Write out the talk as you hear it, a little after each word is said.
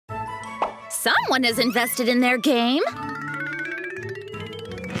Someone is invested in their game.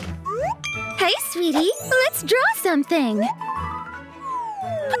 Hey, sweetie, let's draw something.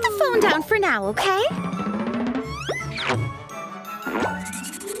 Put the phone down for now, okay?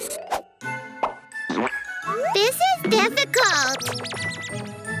 This is difficult.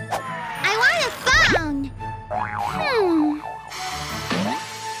 I want a phone.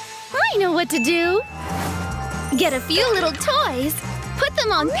 I know what to do. Get a few little toys, put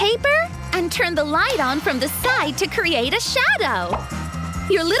them on paper, and turn the light on from the side to create a shadow.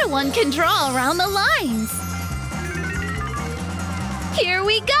 Your little one can draw around the lines. Here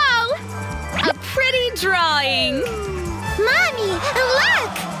we go! A pretty drawing! Mommy,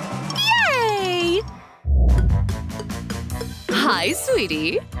 look! Yay! Hi,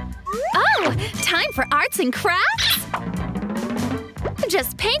 sweetie. Oh, time for arts and crafts?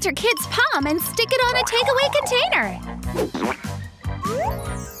 Just paint your kid's palm and stick it on a takeaway container.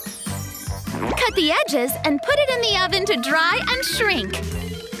 Cut the edges and put it in the oven to dry and shrink.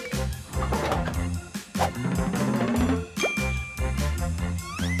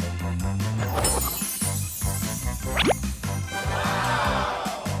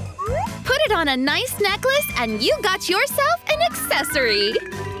 Put it on a nice necklace and you got yourself an accessory.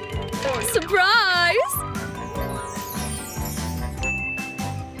 Surprise!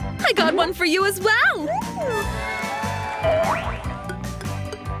 I got one for you as well!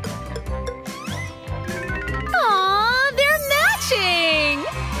 Aww, they're matching!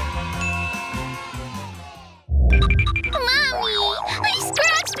 Mommy, I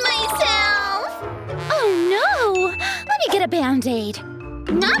scratched myself! Oh no! Let me get a Band-Aid.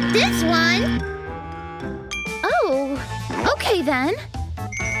 Not this one! Oh, okay then.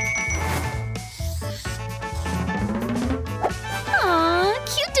 Aw,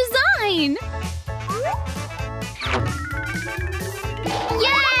 cute design!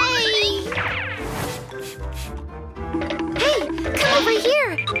 Yay! Hey, come over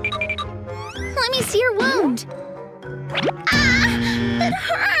here! Let me see your wound. Ah! It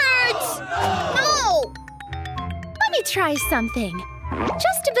hurts! No! Let me try something.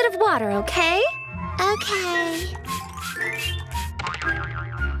 Just a bit of water, okay? Okay.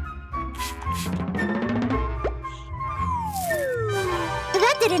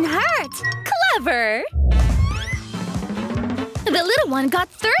 That didn't hurt! Clever! The little one got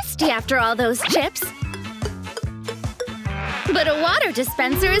thirsty after all those chips. But a water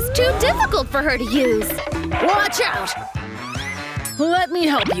dispenser is too difficult for her to use. Watch out! Let me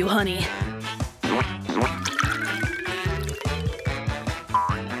help you, honey.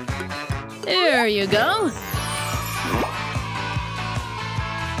 There you go.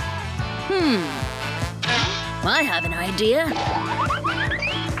 I have an idea.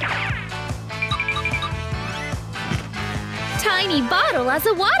 Tiny bottle as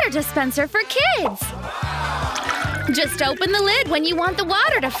a water dispenser for kids. Just open the lid when you want the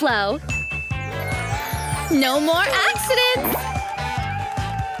water to flow. No more accidents!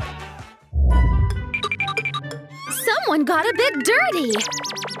 Someone got a bit dirty.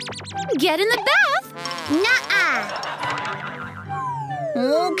 Get in the bath. Nuh-uh.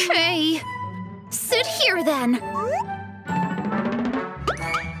 Okay. Sit here then.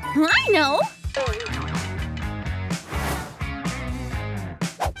 I know.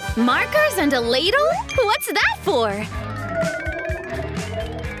 Markers and a ladle? What's that for?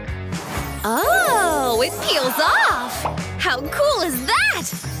 Oh, it peels off! How cool is that?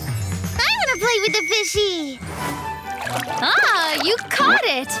 I want to play with the fishy! Ah, you caught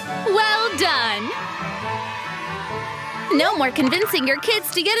it! Well done! No more convincing your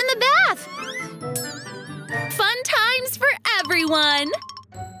kids to get in the bath! Fun times for everyone!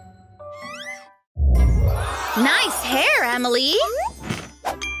 Nice hair, Emily!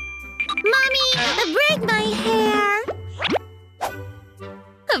 Mommy, braid my hair!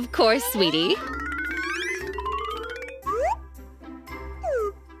 Of course, sweetie.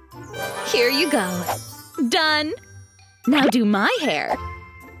 Here you go. Done. Now do my hair.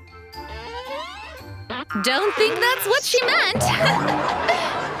 Don't think that's what she meant.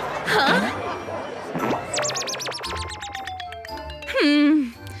 Huh?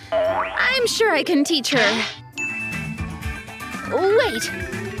 I'm sure I can teach her. Wait.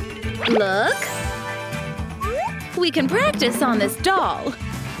 Look. We can practice on this doll.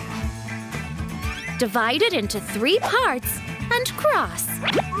 Divide it into 3 parts and cross.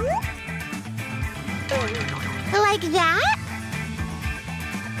 Like that?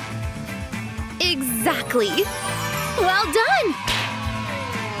 Exactly. Well done.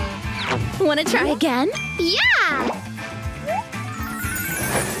 Want to try again? Yeah!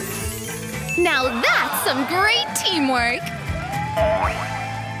 Now that's some great teamwork.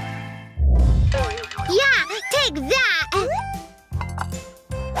 like that!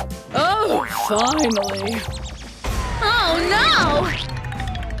 Oh, finally. Oh, no!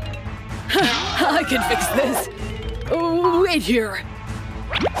 I can fix this. Oh, wait here.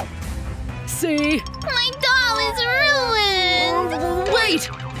 See? My doll is ruined! Wait!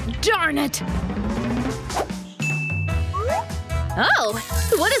 Darn it! Oh,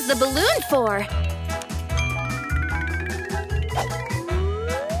 what is the balloon for?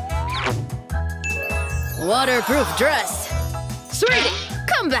 Waterproof dress. Sweetie,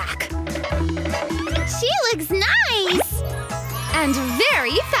 come back! She looks nice! And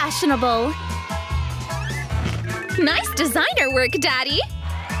very fashionable. Nice designer work, Daddy.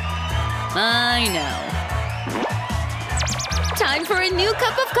 I know. Time for a new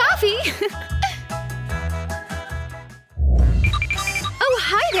cup of coffee. Oh,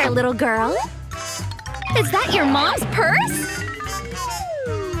 hi there, little girl. Is that your mom's purse?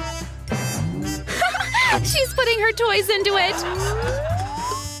 She's putting her toys into it.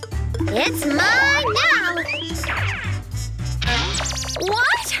 It's mine now!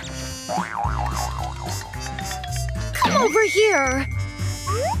 What? Come over here.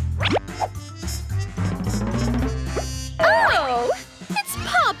 Oh, it's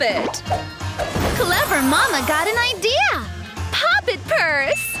Poppet. Clever Mama got an idea. Poppet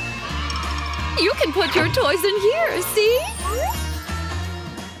purse. You can put your toys in here, see?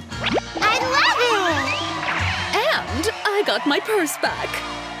 I love And I got my purse back.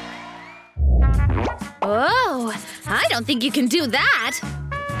 Oh, I don't think you can do that.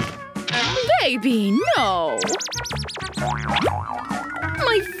 Baby, no.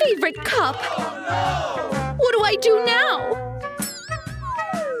 My favorite cup. What do I do now?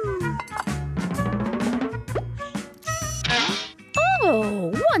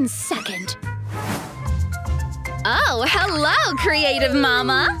 Oh, 1 second. Oh, hello, creative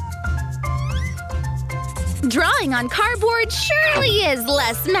mama. Drawing on cardboard surely is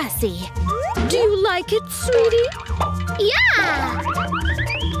less messy. Do you like it, sweetie? Yeah!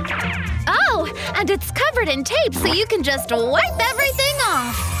 Oh, and it's covered in tape so you can just wipe everything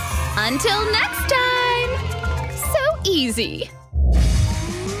off. Until next time! So easy.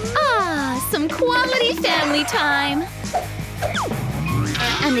 Ah, some quality family time.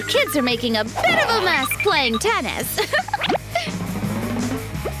 And the kids are making a bit of a mess playing tennis.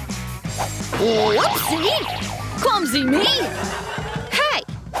 Whoopsie! Clumsy me! Hey,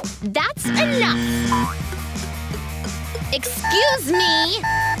 that's enough! Excuse me!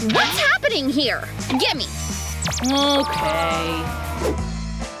 What's happening here? Gimme! Okay.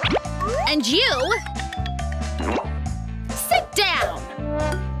 And you… sit down!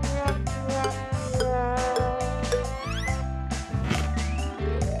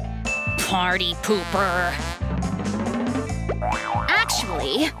 Party pooper!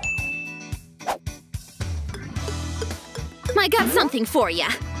 Actually… I got something for ya.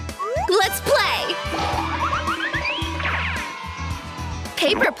 Let's play!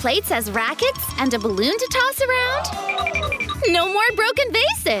 Paper plates as rackets and a balloon to toss around? No more broken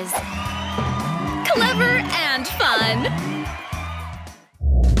vases! Clever and fun!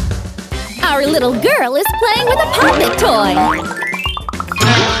 Our little girl is playing with a poppet toy!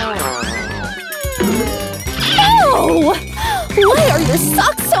 Oh! Why are your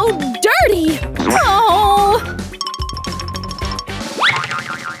socks so dirty? Oh!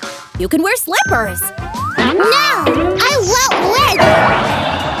 You can wear slippers! No! I won't win!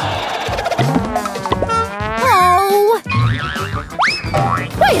 Oh!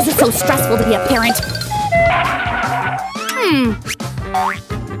 Why is it so stressful to be a parent?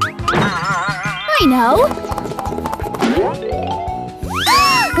 I know!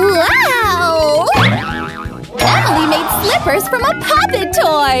 Wow! Emily made slippers from a poppet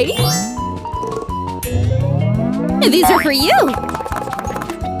toy! These are for you!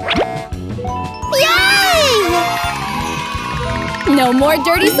 Yay! No more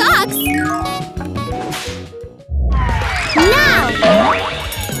dirty socks! Now!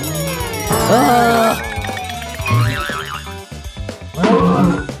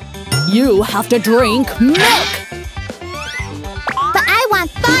 You have to drink milk! But I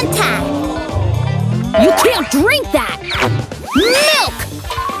want Fanta! You can't drink that! Milk!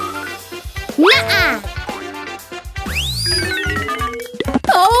 Nuh-uh!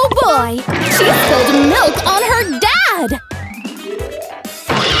 Oh boy! She spilled milk on her dad!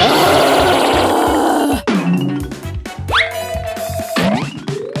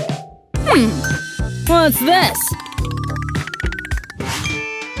 What's this?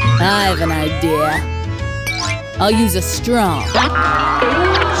 I have an idea. I'll use a straw.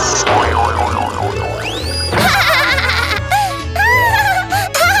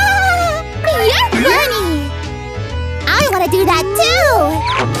 You're funny!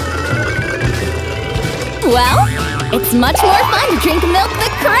 It's much more fun to drink milk the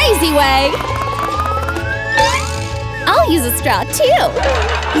crazy way! I'll use a straw, too!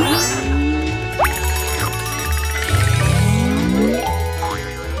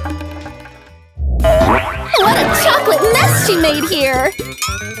 What a chocolate mess she made here!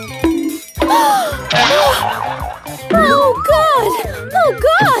 Oh, God! Oh,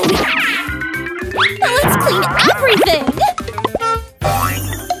 God! Let's clean everything!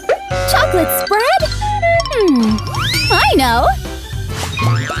 Chocolate spread? I know!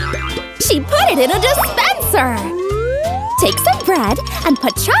 She put it in a dispenser! Take some bread and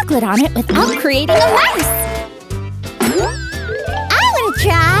put chocolate on it without creating a mess! I want to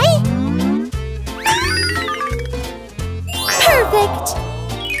try! Perfect!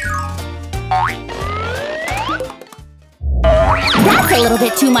 That's a little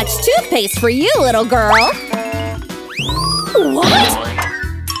bit too much toothpaste for you, little girl! What?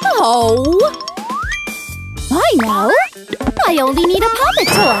 Oh! I know! I only need a puppet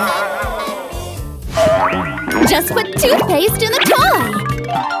toy! Just put toothpaste in the toy!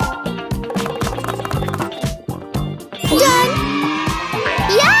 Done!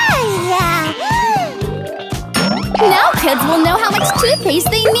 Yeah! Now kids will know how much toothpaste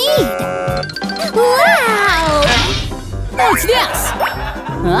they need! Wow! What's this?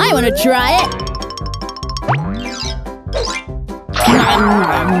 I want to try it.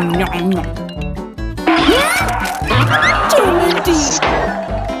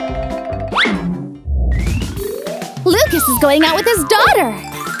 Lucas is going out with his daughter!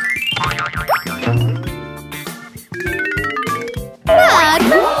 But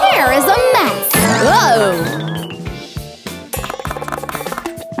her hair is a mess! Whoa!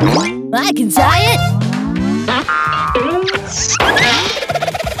 I can tie it!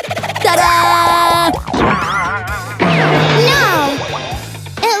 Ta-da! No!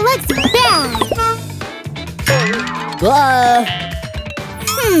 It looks bad!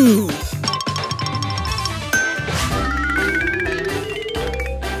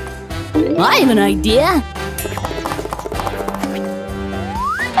 I have an idea.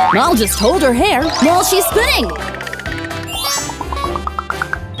 I'll just hold her hair while she's spinning.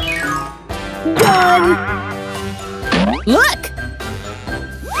 Done! Look!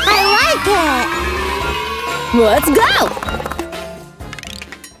 I like it! Let's go!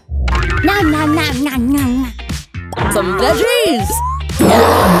 Nom nom nom nom nom! Some veggies!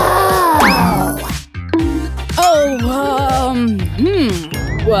 Oh,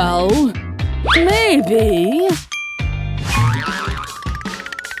 well, maybe…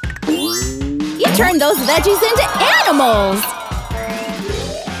 You turned those veggies into animals!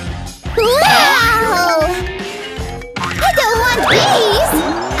 Wow! I don't want these!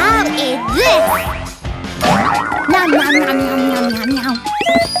 I'll eat this! Nom nom nom nom nom nom nom!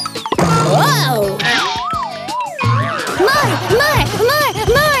 Whoa! More! More! More!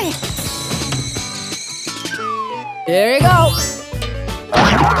 More! Here you go!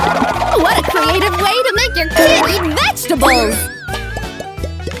 What a creative way to make your kid eat vegetables!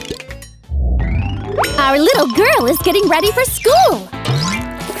 Our little girl is getting ready for school!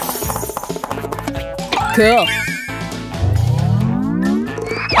 Cool.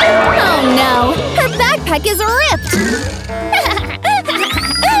 Oh no! Her backpack is ripped!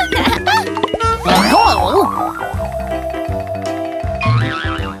 Oh!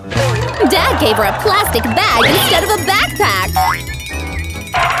 Dad gave her a plastic bag instead of a backpack!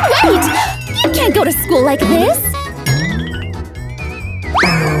 Wait! You can't go to school like this!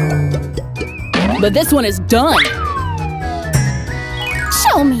 But this one is done!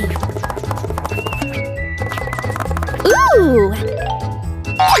 Show me! Ooh!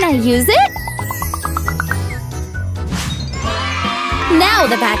 Can I use it? Now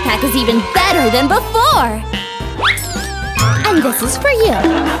the backpack is even better than before! And this is for you!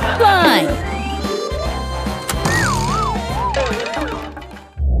 Fine!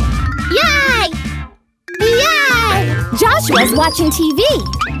 Yay! Yay! Joshua's watching TV!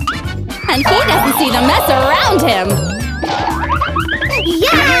 And he doesn't see the mess around him!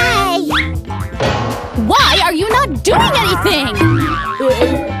 Yay! Why are you not doing anything?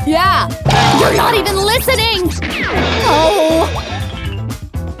 Yeah! You're not even listening! Oh!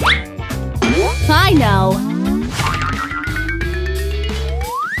 I know!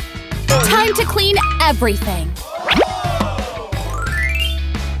 Time to clean everything!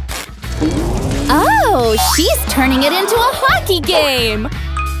 Oh, she's turning it into a hockey game!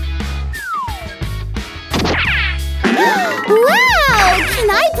 Wow! Can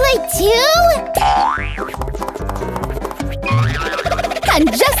I play too? And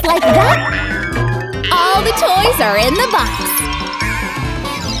just like that, all the toys are in the box!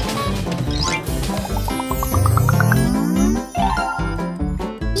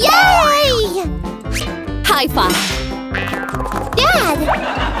 high five. Dad!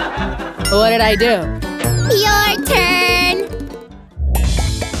 What did I do? Your turn!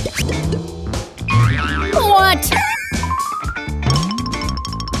 What?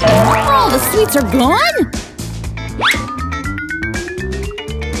 All the sweets are gone?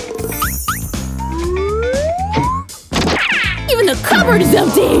 Even the cupboard is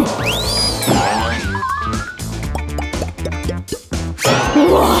empty!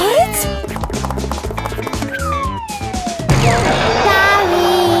 What?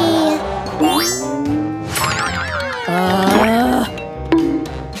 Sorry!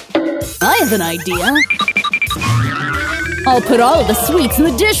 I have an idea. I'll put all of the sweets in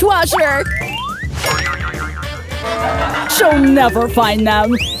the dishwasher! She'll never find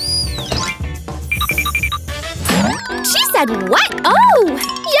them! She said what? Oh!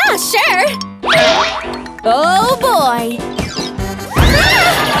 Yeah, sure! Oh boy!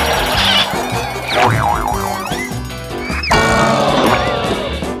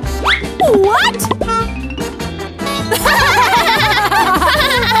 What?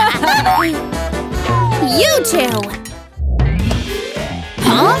 You two!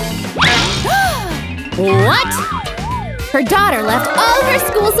 Huh? What? Her daughter left all her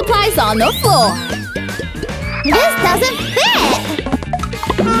school supplies on the floor. This doesn't fit!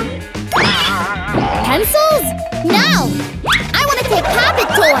 Pencils? No! I want to take Poppet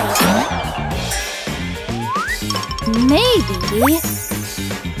toys! Maybe…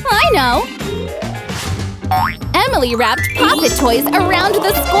 I know! Emily wrapped Poppet toys around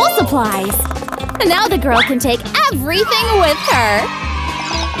the school supplies. And now the girl can take everything with her.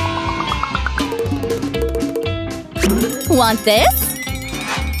 Want this?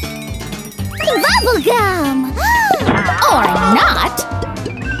 Bubblegum! Or not?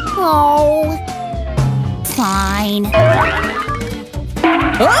 Oh… Fine.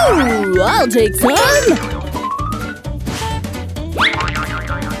 Oh, I'll take some!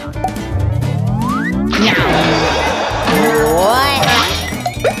 What?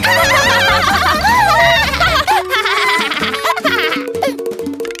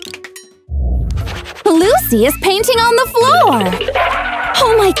 Lucy is painting on the floor!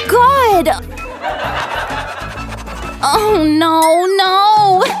 Oh my god! Oh no,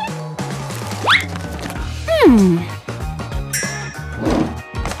 no!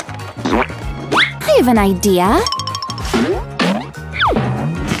 I have an idea.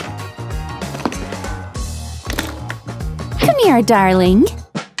 Come here, darling.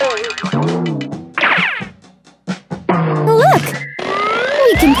 Look!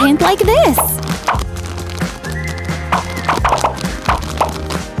 We can paint like this.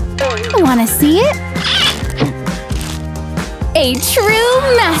 Wanna see it? A true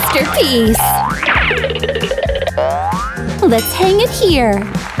masterpiece! Let's hang it here.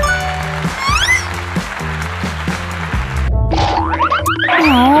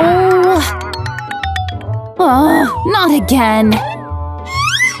 Oh, not again.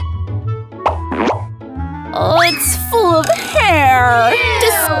 Oh, it's full of hair.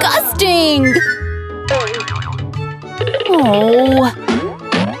 Disgusting. Oh.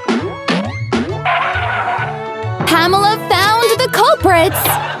 Pamela found the culprits!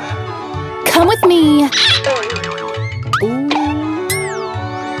 Come with me!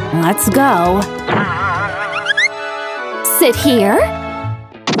 Let's go. Sit here.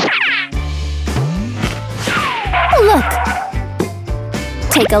 Look!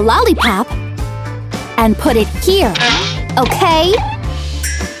 Take a lollipop and put it here, okay?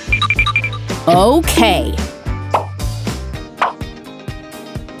 Okay.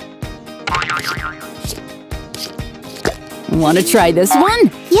 Want to try this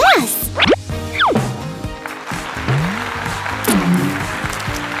one? Yes!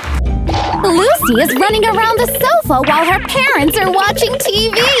 Lucy is running around the sofa while her parents are watching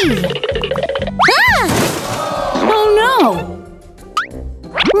TV! Ah! Oh no!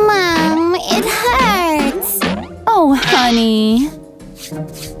 Mom, it hurts! Oh, honey.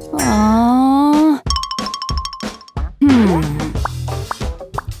 Oh.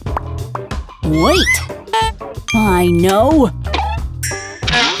 Wait! I know!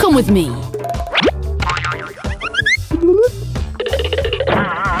 Come with me.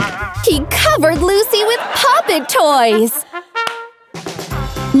 He covered Lucy with Poppet toys!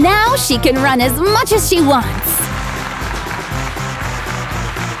 Now she can run as much as she wants.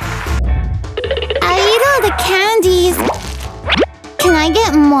 I ate all the candies. Can I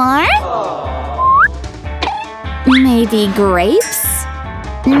get more? Maybe grapes?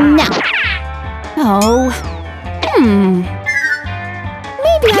 No. Oh.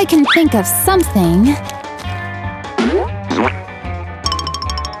 Maybe I can think of something.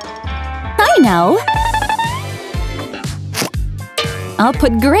 I know! I'll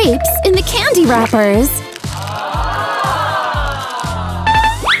put grapes in the candy wrappers.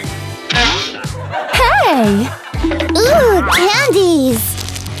 Hey! Ooh, candies!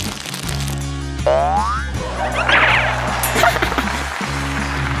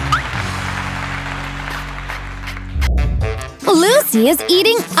 Lucy is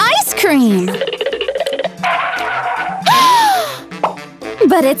eating ice cream!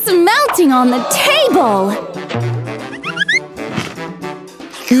 But it's melting on the table!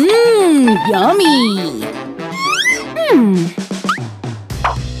 Yummy!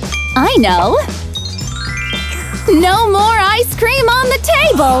 I know! No more ice cream on the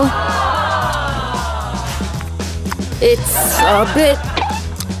table! It's a bit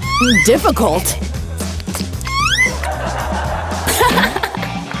difficult.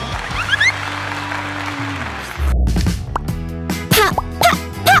 Pop, pop,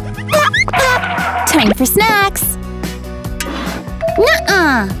 pop, pop, pop! Time for snacks!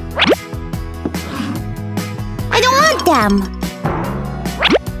 Nuh-uh! I don't want them!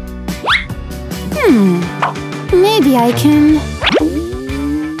 Maybe I can…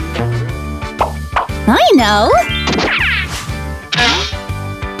 I know!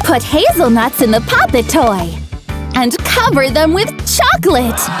 Put hazelnuts in the puppet toy! And cover them with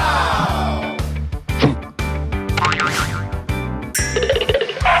chocolate!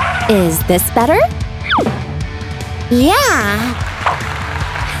 Is this better? Yeah!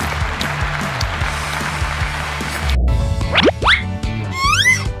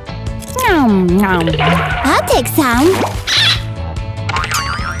 Nom, nom. I'll take some.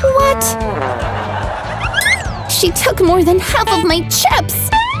 What? She took more than half of my chips!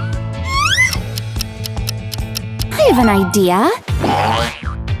 I have an idea.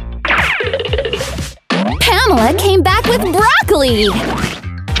 Pamela came back with broccoli! Ew!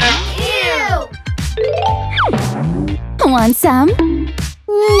 Want some?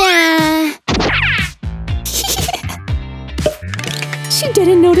 Nah. She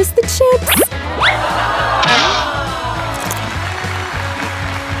didn't notice the chips.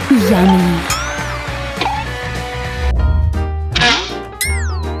 Yummy.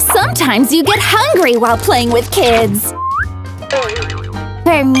 Sometimes you get hungry while playing with kids.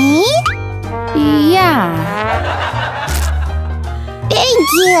 For me? Yeah. Thank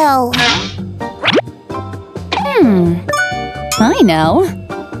you! I know.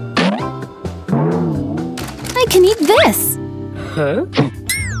 I can eat this. Huh?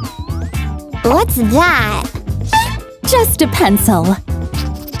 What's that? Just a pencil.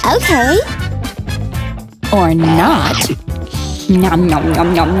 Okay. Or not. Nom nom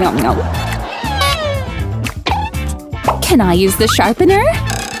nom nom nom nom. Can I use the sharpener?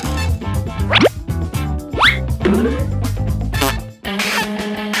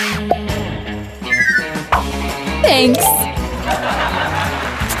 Thanks.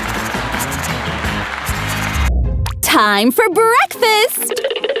 Time for breakfast!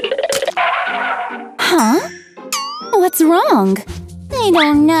 Huh? What's wrong? I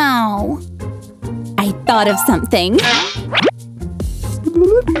don't know. I thought of something.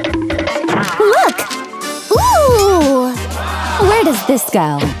 Look! Ooh! Where does this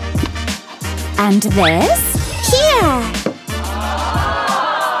go? And this? Here!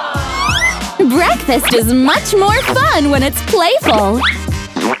 Breakfast is much more fun when it's playful.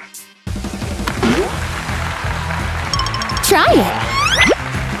 Try it.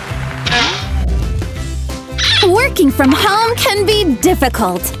 Working from home can be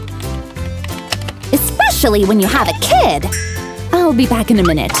difficult. Especially when you have a kid. I'll be back in a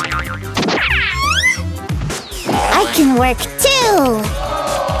minute. I can work too!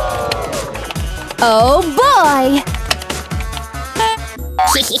 Oh boy!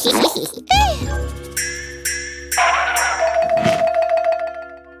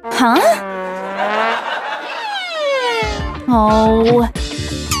 Huh? Oh…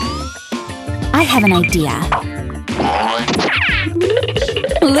 I have an idea.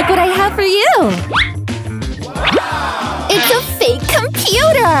 Look what I have for you! It's a fake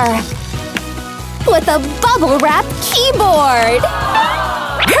computer! With a bubble wrap keyboard!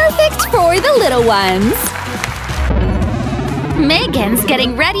 Perfect for the little ones! Megan's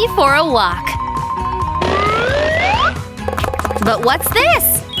getting ready for a walk. But what's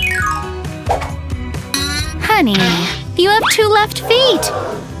this? Honey, you have 2 left feet.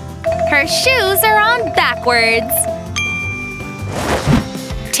 Her shoes are on backwards.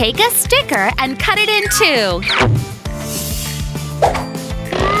 Take a sticker and cut it in 2.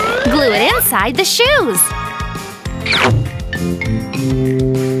 Glue it inside the shoes.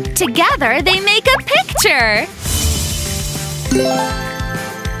 Together, they make a picture.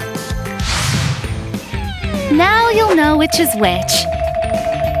 Now you'll know which is which.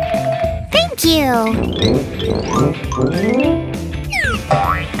 Thank you.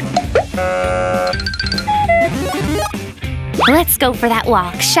 Let's go for that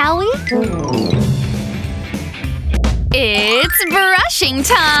walk, shall we? It's brushing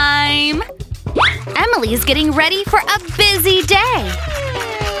time! Emily's getting ready for a busy day.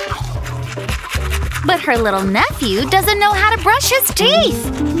 But her little nephew doesn't know how to brush his teeth.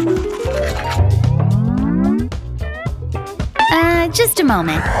 Just a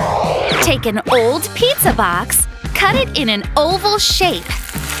moment. Take an old pizza box, cut it in an oval shape.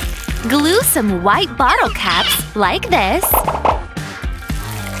 Glue some white bottle caps like this.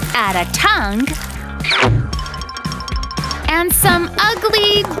 Add a tongue. And some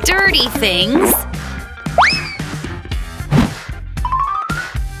ugly, dirty things.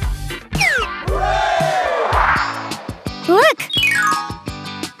 Look!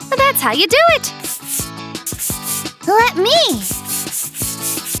 That's how you do it! Let me!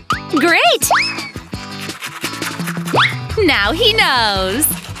 Great! Now he knows!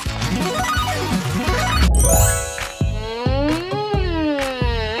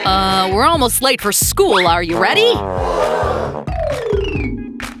 We're almost late for school. Are you ready? No!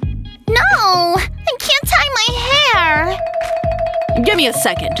 I can't tie my hair! Give me a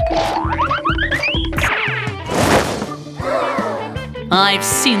second. I've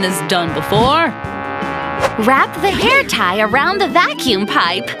seen this done before. Wrap the hair tie around the vacuum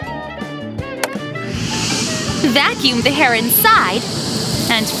pipe. Vacuum the hair inside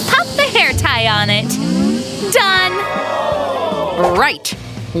and pop the hair tie on it. Done! Right.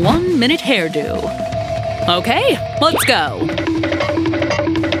 1 minute hairdo. Okay, let's go.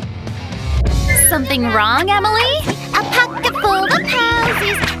 Something wrong, Emily? A pocket full of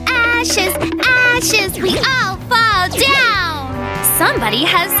posies, ashes, ashes, we all fall down! Somebody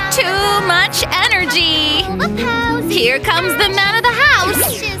has too much energy. Full of posies, Here comes the man of the house.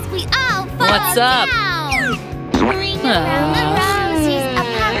 ashes, we all fall What's up? down! Ring around the rosies, a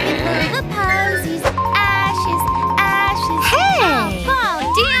pocket full of posies, ashes, ashes, we all fall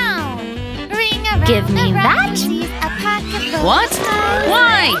down! Ring around Give me the that. rosies, a pocket full What? of posies,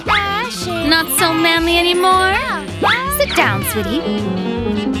 Why? ashes. Not so manly anymore. Sit down, sweetie.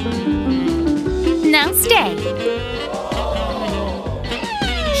 Now stay.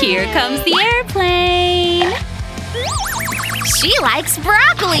 Here comes the airplane. She likes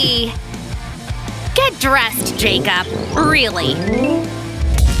broccoli. Get dressed, Jacob. Really.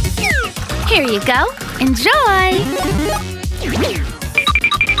 Here you go. Enjoy.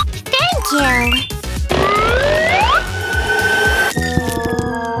 Thank you!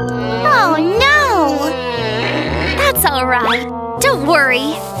 Oh no! That's all right. Don't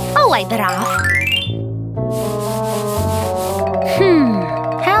worry. I'll wipe it off.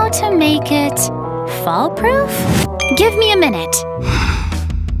 How to make it fall-proof? Give me a minute.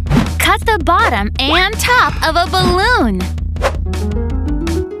 Cut the bottom and top of a balloon.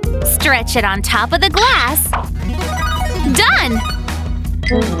 Stretch it on top of the glass. Done!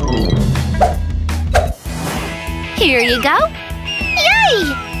 Here you go.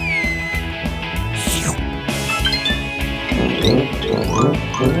 Yay!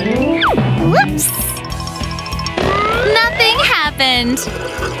 Whoops! Nothing happened.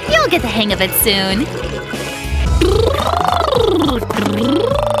 You'll get the hang of it soon.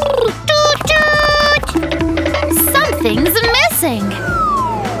 Something's missing.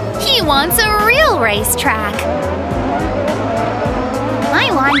 He wants a real racetrack.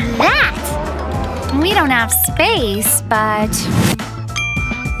 I want that! We don't have space, but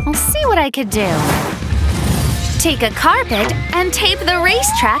I'll see what I could do. Take a carpet and tape the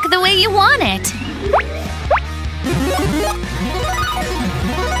racetrack the way you want it.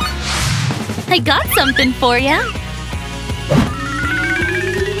 I got something for you.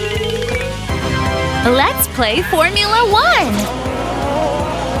 Let's play Formula One.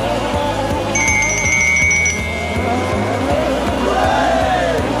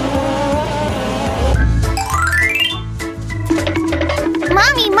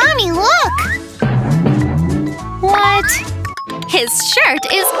 Mommy, look! What? His shirt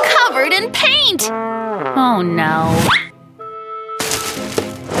is covered in paint! Oh no.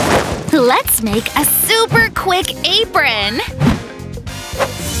 Let's make a super quick apron!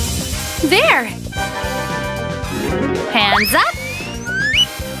 There! Hands up!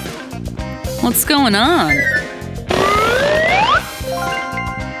 What's going on?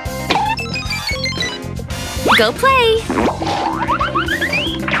 Go play!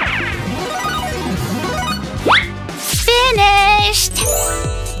 Finished!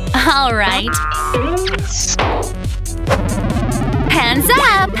 All right. Hands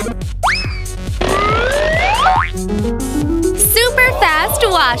up! Super fast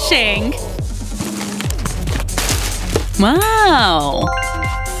washing! Wow!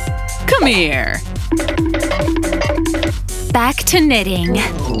 Come here. Back to knitting.